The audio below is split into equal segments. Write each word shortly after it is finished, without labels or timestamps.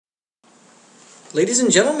Ladies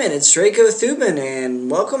and gentlemen, it's Dracothuban,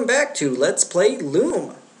 and welcome back to Let's Play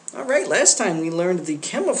Loom. Alright, last time we learned the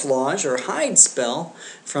camouflage or hide spell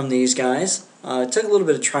from these guys. It took a little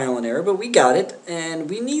bit of trial and error, but we got it, and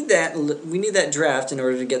we need that draft in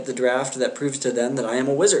order to get the draft that proves to them that I am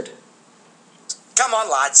a wizard. Come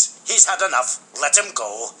on, lads. He's had enough. Let him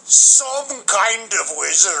go. Some kind of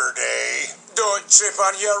wizard, eh? Don't trip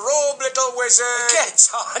on your robe, little wizard. Get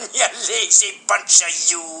on, you lazy bunch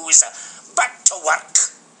of yous. Back to work.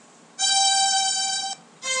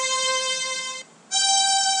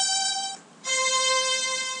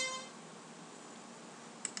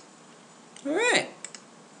 Alright.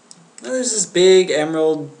 Now there's this big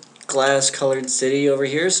emerald glass colored city over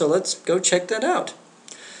here, so let's go check that out.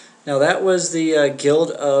 Now that was the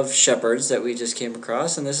Guild of Shepherds that we just came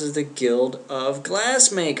across, and this is the Guild of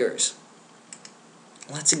Glassmakers.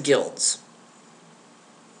 Lots of guilds.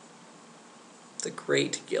 The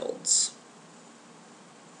great guilds.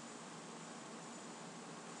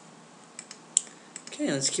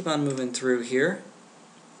 Okay, let's keep on moving through here.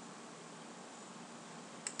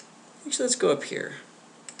 Actually, let's go up here.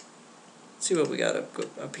 Let's see what we got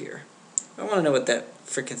up here. I want to know what that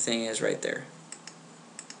freaking thing is right there.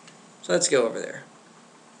 So let's go over there.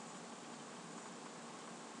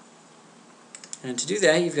 And to do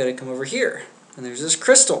that, you've got to come over here. And there's this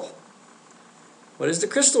crystal. What does the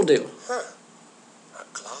crystal do? A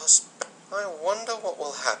glass. I wonder what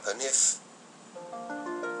will happen if...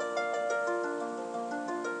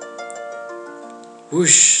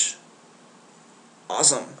 Whoosh.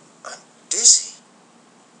 Awesome. I'm dizzy.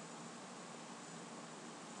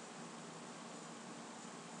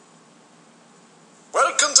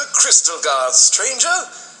 Welcome to Crystal Garth, stranger.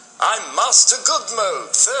 I'm Master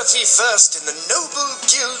Goodmode, 31st in the Noble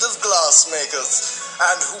Guild of Glassmakers.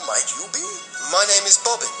 And who might you be? My name is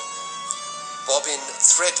Bobbin. Bobbin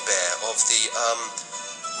Threadbare of the,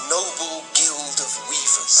 Noble Guild of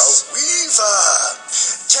Weavers. A weaver!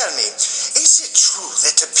 Tell me, is it true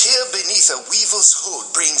that to peer beneath a weaver's hood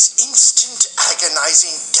brings instant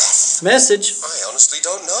agonizing death? Message. I honestly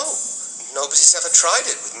don't know. Nobody's ever tried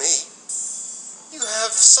it with me. You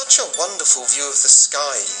have such a wonderful view of the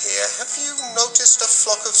sky here. Have you noticed a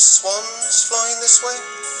flock of swans flying this way?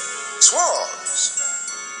 Swans?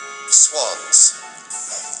 Swans.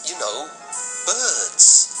 You know,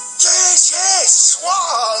 birds. Yes,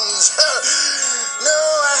 swans! No,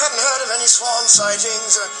 I hadn't heard of any swan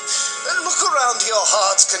sightings. Look around to your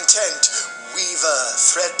heart's content, Weaver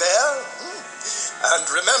Threadbare. And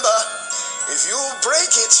remember, if you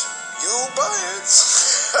break it, you buy it.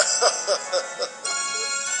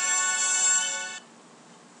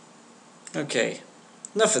 Okay,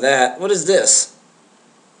 enough of that. What is this?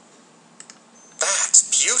 That's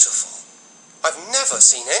beautiful. I've never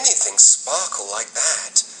seen anything sparkle like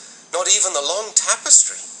that. Not even the long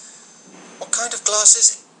tapestry. What kind of glass is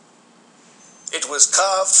it? It was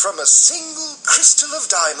carved from a single crystal of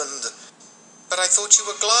diamond. But I thought you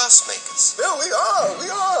were glassmakers. Well, we are.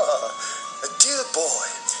 Dear boy,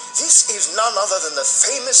 this is none other than the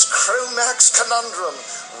famous Chromax conundrum,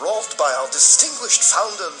 wrought by our distinguished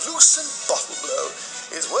founder, Lucent Bottleblow.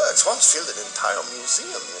 His works once filled an entire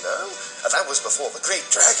museum, you know. And that was before the great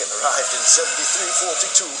dragon arrived in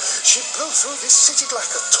 7342. She blew through this city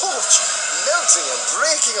like a torch, melting and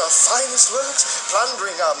breaking our finest works,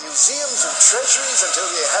 plundering our museums and treasuries until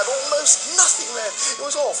we had almost nothing left. It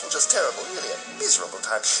was awful, just terrible, really a miserable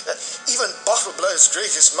time. Even Bottleblow's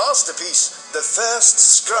greatest masterpiece, the first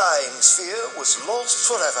scrying sphere, was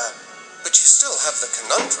lost forever. But you still have the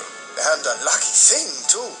conundrum. And a lucky thing,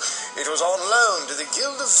 too. It was on loan to the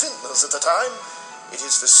Guild of Vintners at the time. It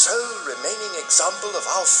is the sole remaining example of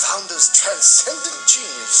our founder's transcendent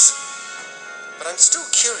genius. But I'm still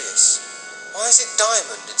curious. Why is it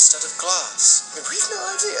diamond instead of glass? We've no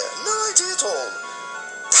idea at all.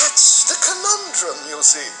 That's the conundrum, you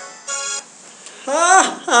see.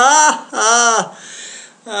 Ha ha ha!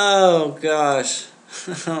 Oh gosh.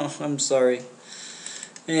 Oh, I'm sorry.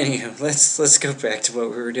 Anywho, let's go back to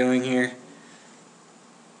what we were doing here.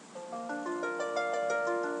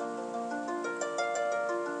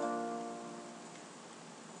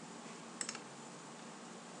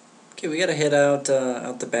 Okay, we gotta head out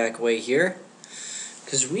the back way here,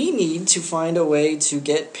 because we need to find a way to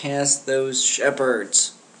get past those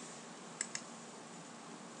shepherds.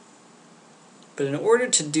 But in order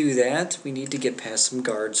to do that, we need to get past some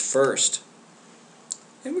guards first.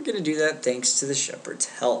 And we're going to do that thanks to the shepherd's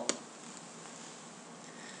help.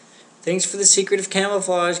 Thanks for the secret of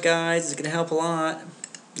camouflage, guys. It's going to help a lot.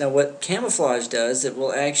 Now, what camouflage does, it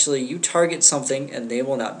will actually, you target something and they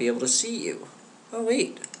will not be able to see you. Oh,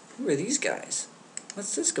 wait. Who are these guys?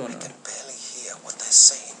 What's this going on? I can barely hear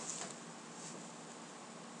saying.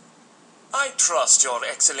 I trust your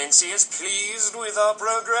excellency is pleased with our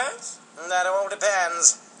progress? That all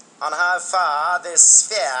depends on how far this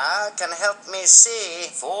sphere can help me see.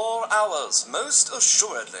 4 hours, most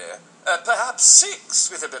assuredly. Perhaps 6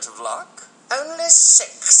 with a bit of luck. Only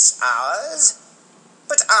 6 hours?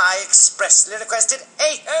 But I expressly requested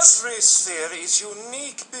 8. Every sphere is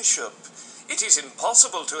unique, Bishop. It is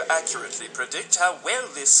impossible to accurately predict how well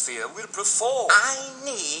this sphere will perform. I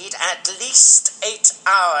need at least 8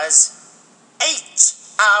 hours. 8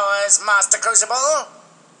 hours, Master Crucible.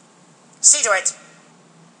 See to it.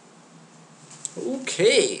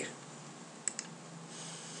 Okay.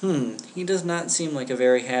 He does not seem like a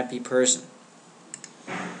very happy person.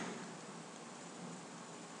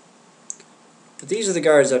 But these are the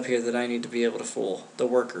guards up here that I need to be able to fool, the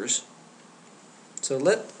workers. So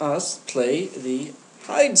let us play the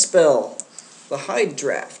hide spell, the hide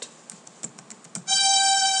draft.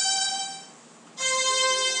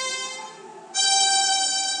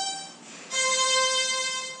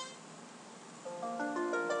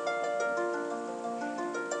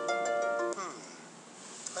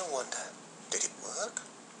 I wonder, did it work?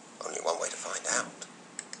 Only one way to find out.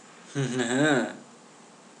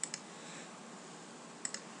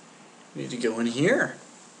 Need to go in here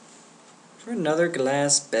for another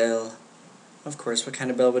glass bell. Of course, what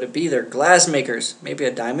kind of bell would it be? They're glass makers. Maybe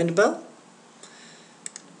a diamond bell?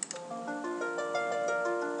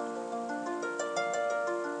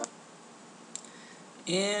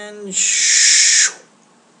 And shh.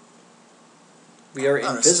 We are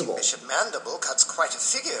invisible. Bishop Mandible cuts quite a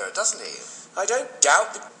figure, doesn't he? I don't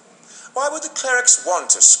doubt that. Why would the clerics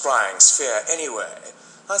want a scrying sphere anyway?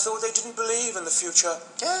 I thought they didn't believe in the future.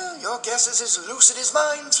 Yeah, your guess is as lucid as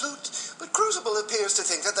mine, Flute. But Crucible appears to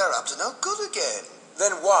think that they're up to no good again.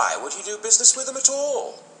 Then why would he do business with them at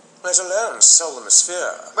all? Let alone sell them a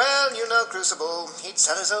sphere. Well, you know, Crucible, he'd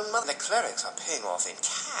sell his own money. The clerics are paying off in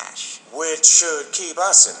cash. Which should keep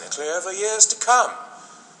us in the clear for years to come.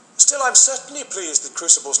 Still, I'm certainly pleased that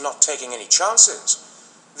Crucible's not taking any chances.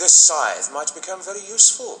 This scythe might become very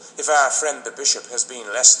useful if our friend the bishop has been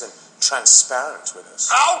less than transparent with us.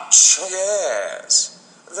 Ouch! Yes,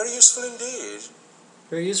 very useful indeed.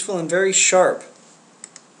 Very useful and very sharp.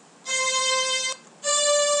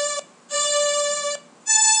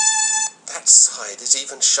 That side is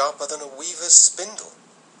even sharper than a weaver's spindle.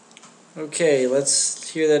 Okay, let's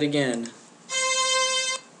hear that again.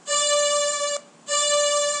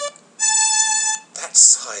 That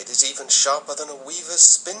side is even sharper than a weaver's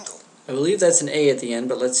spindle. I believe that's an A at the end,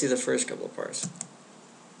 but let's see the first couple of parts.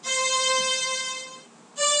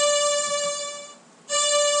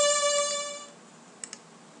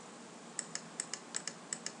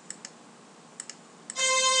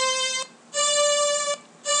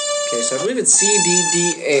 Okay, so I believe it's C, D,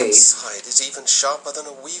 D, A. That side is even sharper than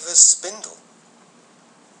a weaver's spindle.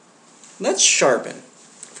 Let's sharpen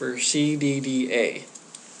for C, D, D, A.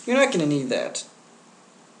 You're not going to need that.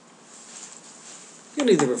 You'll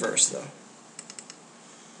need the reverse, though.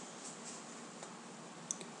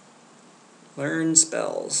 Learn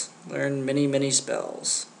spells. Learn many, many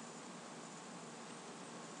spells.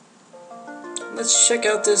 Let's check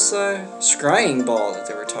out this scrying ball that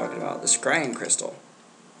they were talking about, the scrying crystal.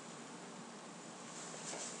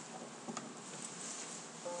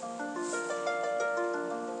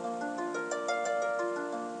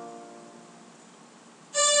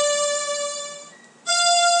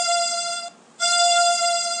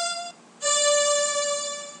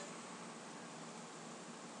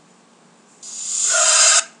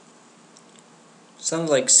 Sounded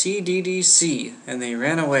like CDDC, and they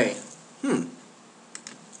ran away.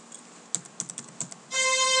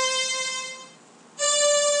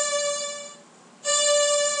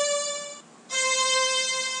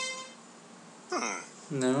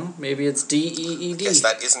 No, maybe it's DEED. Guess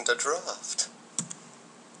that isn't a draft.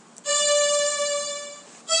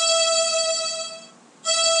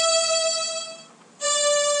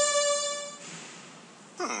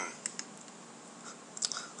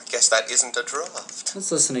 I guess that isn't a draft. Let's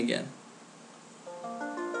listen again.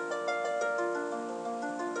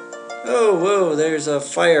 Oh, whoa, there's a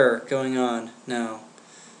fire going on now.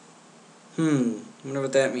 Wonder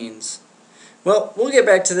what that means. Well, we'll get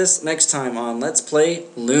back to this next time on Let's Play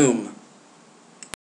Loom.